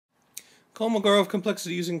Kolmogorov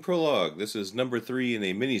complexity using Prolog. This is number 3 in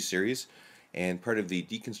a mini-series and part of the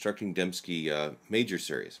Deconstructing Dembski major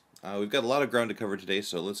series. We've got a lot of ground to cover today,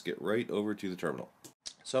 so let's get right over to the terminal.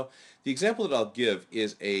 So the example that I'll give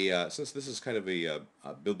is since this is kind of a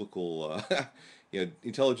biblical,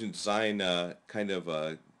 intelligent design kind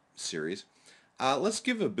of series, let's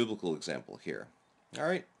give a biblical example here. All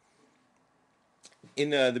right. In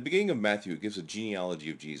the beginning of Matthew, it gives a genealogy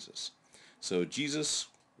of Jesus. So Jesus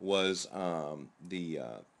was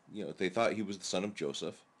they thought he was the son of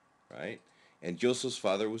Joseph, right? And Joseph's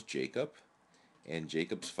father was Jacob, and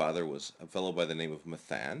Jacob's father was a fellow by the name of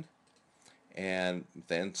Mathan, and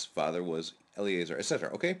Mathan's father was Eleazar,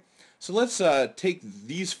 etc. Okay, so let's take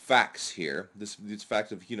these facts here, this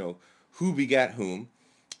fact of who begat whom,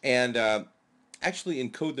 and actually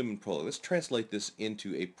encode them in Prolog. Let's translate this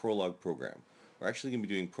into a Prolog program. We're actually going to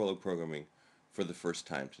be doing Prolog programming for the first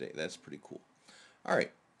time today. That's pretty cool. All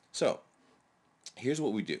right, so here's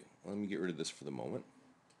what we do. Let me get rid of this for the moment.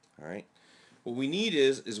 All right, what we need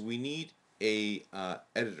is we need a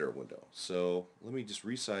editor window. So let me just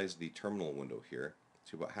resize the terminal window here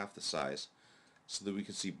to about half the size so that we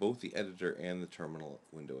can see both the editor and the terminal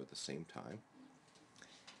window at the same time.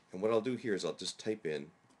 And what I'll do here is I'll just type in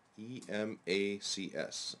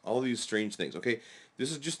EMACS, all these strange things. Okay,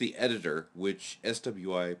 this is just the editor which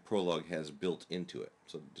SWI Prolog has built into it.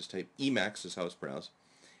 So just type Emacs is how it's pronounced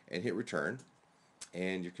and hit return,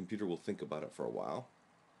 and your computer will think about it for a while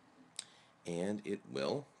and it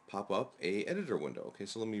will pop up a editor window. Okay,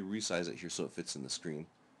 so let me resize it here so it fits in the screen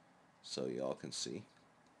so y'all can see.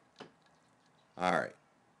 Alright,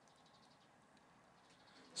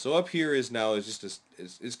 so up here is just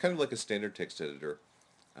it's kind of like a standard text editor.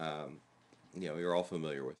 You're all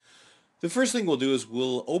familiar with. The first thing we'll do is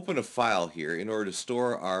we'll open a file here in order to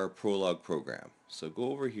store our Prolog program. So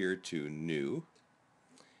go over here to New,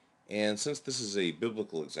 and since this is a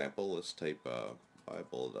biblical example, let's type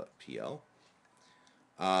Bible.pl.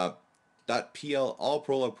 .pl, all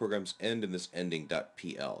Prolog programs end in this ending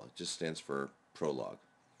 .pl. It just stands for Prolog.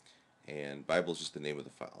 And Bible is just the name of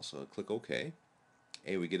the file. So click OK.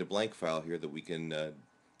 And we get a blank file here that we can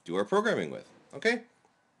do our programming with. Okay?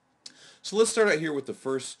 So let's start out here with the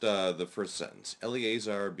first sentence.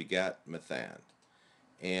 Eleazar begat Mathan.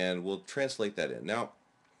 And we'll translate that in. Now,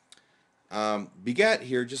 begat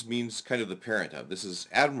here just means kind of the parent of. This is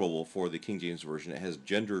admirable for the King James Version. It has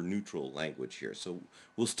gender-neutral language here. So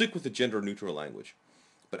we'll stick with the gender-neutral language.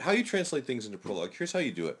 But how you translate things into Prolog, here's how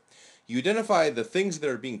you do it. You identify the things that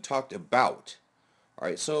are being talked about. All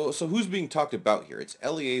right, so who's being talked about here? It's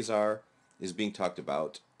Eleazar is being talked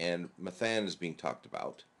about, and Mathan is being talked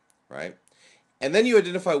about, right? And then you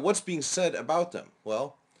identify what's being said about them.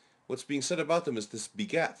 Well, what's being said about them is this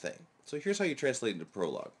begat thing. So here's how you translate into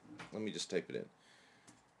Prolog. Let me just type it in.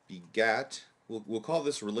 Begat, we'll call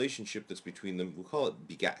this relationship that's between them, we'll call it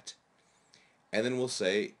begat. And then we'll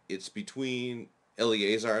say it's between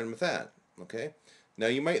Eleazar and Mathan, okay? Now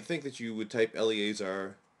you might think that you would type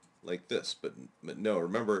Eleazar like this, but no,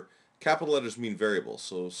 remember, capital letters mean variables,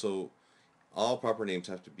 so all proper names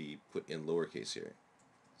have to be put in lowercase here.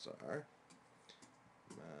 So,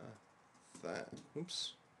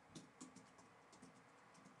 oops,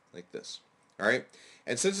 like this. All right,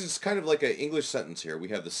 and since it's kind of like an English sentence here, we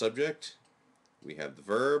have the subject, we have the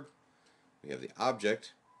verb, we have the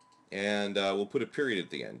object, and we'll put a period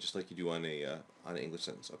at the end, just like you do on an English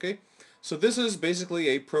sentence. Okay, so this is basically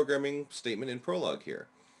a programming statement in Prolog here.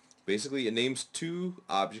 Basically, it names two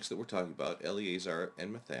objects that we're talking about, Eleazar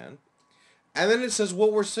and Mathan, and then it says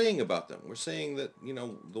what we're saying about them. We're saying that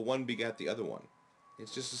the one begat the other one.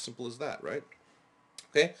 It's just as simple as that, right?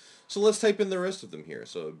 Okay, so let's type in the rest of them here.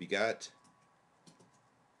 So begat.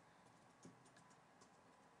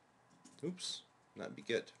 Oops, not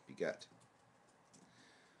beget, begat.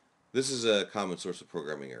 This is a common source of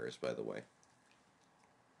programming errors, by the way.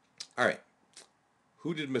 All right,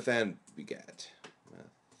 who did Mathan begat?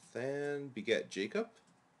 Mathan begat Jacob,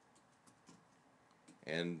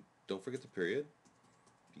 and don't forget the period.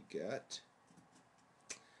 Begat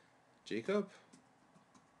Jacob,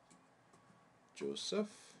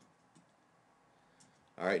 Joseph.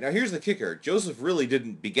 All right, now here's the kicker. Joseph really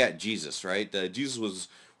didn't beget Jesus, right? Jesus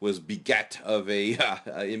was begat of a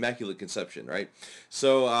immaculate conception, right?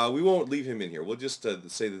 So we won't leave him in here. We'll just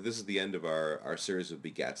say that this is the end of our series of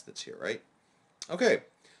begats that's here, right? Okay,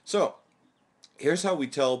 so here's how we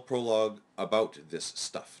tell Prolog about this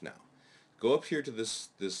stuff now. Go up here to this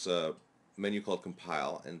menu called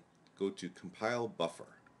Compile and go to Compile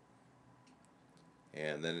Buffer.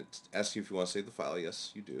 And then it asks you if you want to save the file.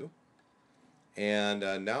 Yes, you do. And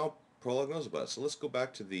now Prolog knows about it. So let's go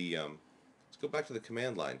back to the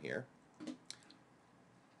command line here.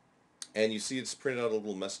 And you see it's printed out a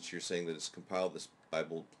little message here saying that it's compiled this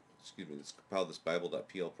Bible, it's compiled this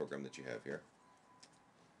Bible.pl program that you have here.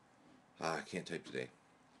 I can't type today.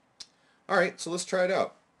 All right, so let's try it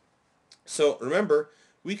out. So remember,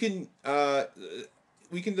 we can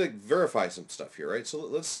like verify some stuff here, right? So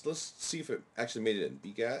let's see if it actually made it in.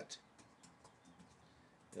 Begat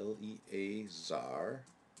Eleazar.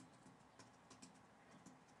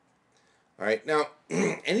 All right, now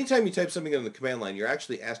anytime you type something in the command line, you're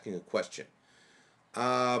actually asking a question.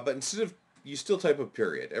 But instead of, you still type a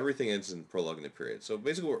period. Everything ends in Prolog in a period. So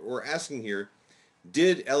basically what we're asking here,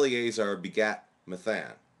 did Eleazar begat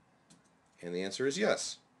Mathan? And the answer is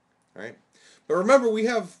yes. All right. But remember, we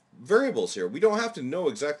have variables here. We don't have to know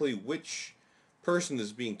exactly which person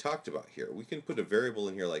is being talked about here. We can put a variable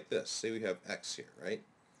in here like this. Say we have x here, right?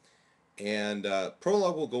 And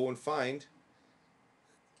Prolog will go and find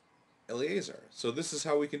Eleazar. So this is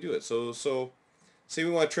how we can do it. So say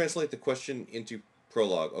we want to translate the question into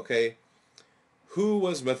Prolog. Okay, who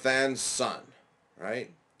was Mathan's son?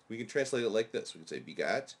 Right? We can translate it like this. We can say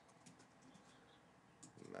begat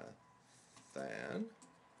Mathan,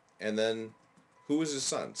 and then who is his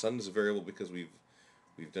son? Son is a variable because we've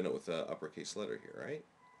done it with an uppercase letter here, right?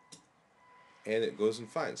 And it goes and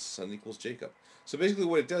finds son equals Jacob. So basically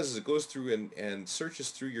what it does is it goes through and searches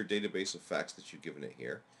through your database of facts that you've given it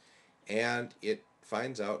here, and it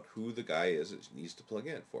finds out who the guy is it needs to plug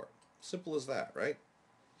in for. Simple as that, right?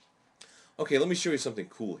 Okay, let me show you something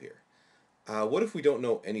cool here. What if we don't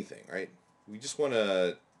know anything, right? We just want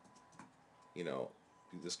to, you know,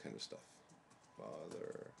 do this kind of stuff.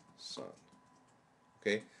 Father, son.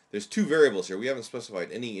 Okay, there's two variables here. We haven't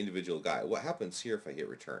specified any individual guy. What happens here if I hit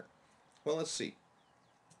return? Well, let's see.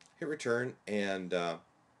 Hit return, and it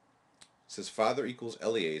says father equals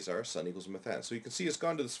Eleazar, son equals Mathan. So you can see it's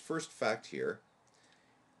gone to this first fact here,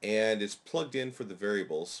 and it's plugged in for the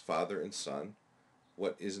variables father and son,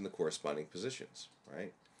 what is in the corresponding positions,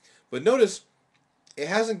 right? But notice, it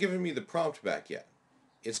hasn't given me the prompt back yet.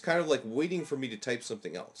 It's kind of like waiting for me to type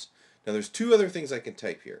something else. Now there's two other things I can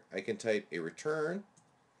type here. I can type a return,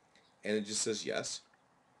 and it just says yes.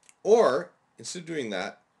 Or, instead of doing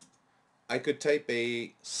that, I could type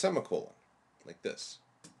a semicolon, like this.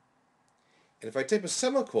 And if I type a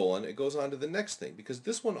semicolon, it goes on to the next thing, because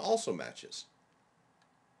this one also matches.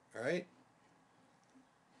 All right?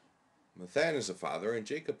 Mathan is a father, and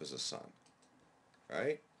Jacob is a son.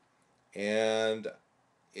 Right? And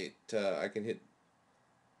I can hit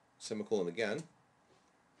semicolon again,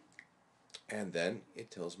 and then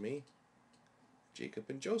it tells me Jacob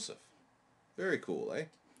and Joseph. Very cool, eh?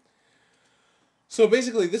 So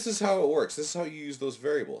basically, this is how it works. This is how you use those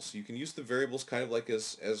variables. You can use the variables kind of like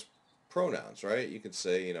as pronouns, right? You can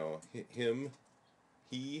say, you know, him,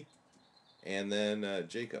 he, and then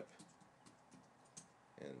Jacob.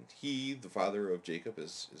 And he, the father of Jacob,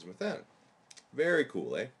 is Mathan. Very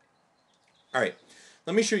cool, eh? All right,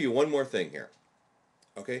 let me show you one more thing here.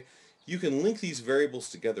 Okay, you can link these variables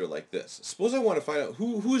together like this. Suppose I want to find out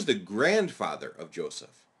who is the grandfather of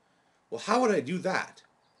Joseph. Well, how would I do that?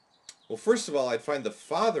 Well, first of all, I'd find the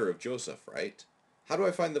father of Joseph, right? How do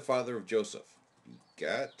I find the father of Joseph?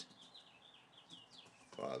 Begat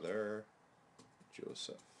father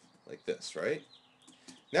Joseph, like this, right?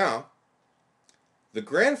 Now, the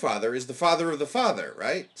grandfather is the father of the father,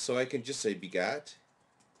 right? So I can just say begat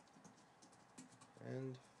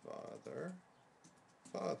and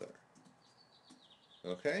father.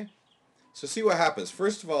 Okay? So see what happens.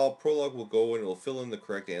 First of all, Prolog will go and it will fill in the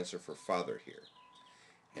correct answer for father here.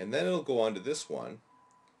 And then it'll go on to this one.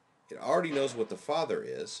 It already knows what the father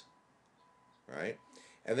is, right?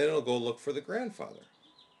 And then it'll go look for the grandfather.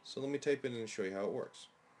 So let me type in and show you how it works.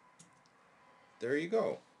 There you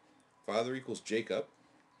go. Father equals Jacob.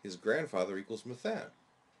 His grandfather equals Mathan.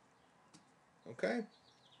 Okay?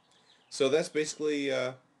 So that's basically,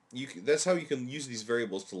 that's how you can use these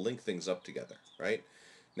variables to link things up together, right?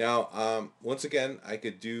 Now, once again, I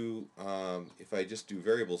could do, if I just do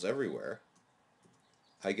variables everywhere,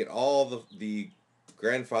 I get all the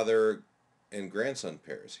grandfather and grandson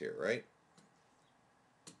pairs here, right?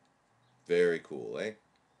 Very cool, eh?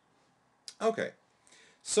 Okay,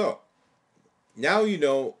 so now you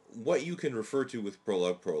know what you can refer to with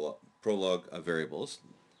Prolog variables,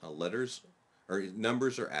 letters or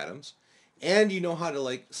numbers or atoms, and you know how to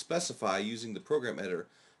like specify using the program editor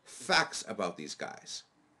facts about these guys.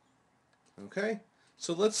 Okay,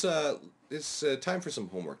 so it's time for some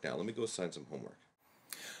homework now. Let me go assign some homework.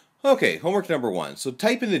 Okay, homework number 1. So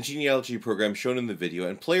type in the genealogy program shown in the video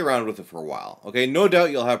and play around with it for a while. Okay, no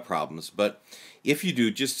doubt you'll have problems, but if you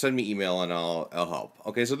do, just send me email and I'll help.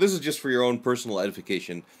 Okay, so this is just for your own personal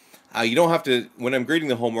edification. You don't have to, when I'm grading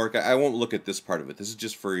the homework, I won't look at this part of it. This is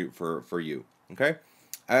just for you, okay?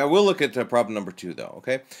 I will look at problem number 2, though,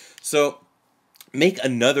 okay? So, make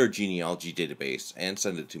another genealogy database and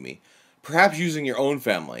send it to me, perhaps using your own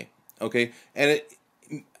family, okay? And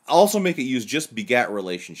also make it use just begat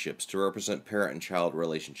relationships to represent parent and child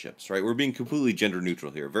relationships, right? We're being completely gender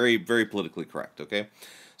neutral here, very, very politically correct, okay?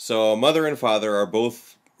 So, mother and father are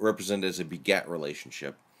both represented as a begat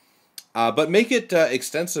relationship. But make it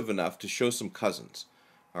extensive enough to show some cousins.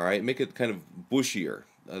 All right, make it kind of bushier.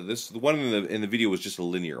 The one in the video was just a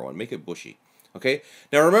linear one. Make it bushy. Okay.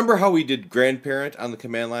 Now remember how we did grandparent on the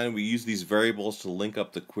command line? We use these variables to link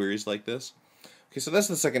up the queries like this. Okay, so that's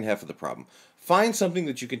the second half of the problem. Find something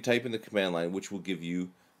that you can type in the command line which will give you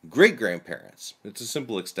great grandparents. It's a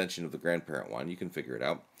simple extension of the grandparent one. You can figure it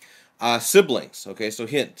out. Siblings. Okay, so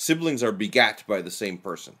hint: siblings are begat by the same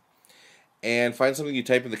person. And find something you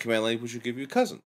type in the command line which will give you a cousin.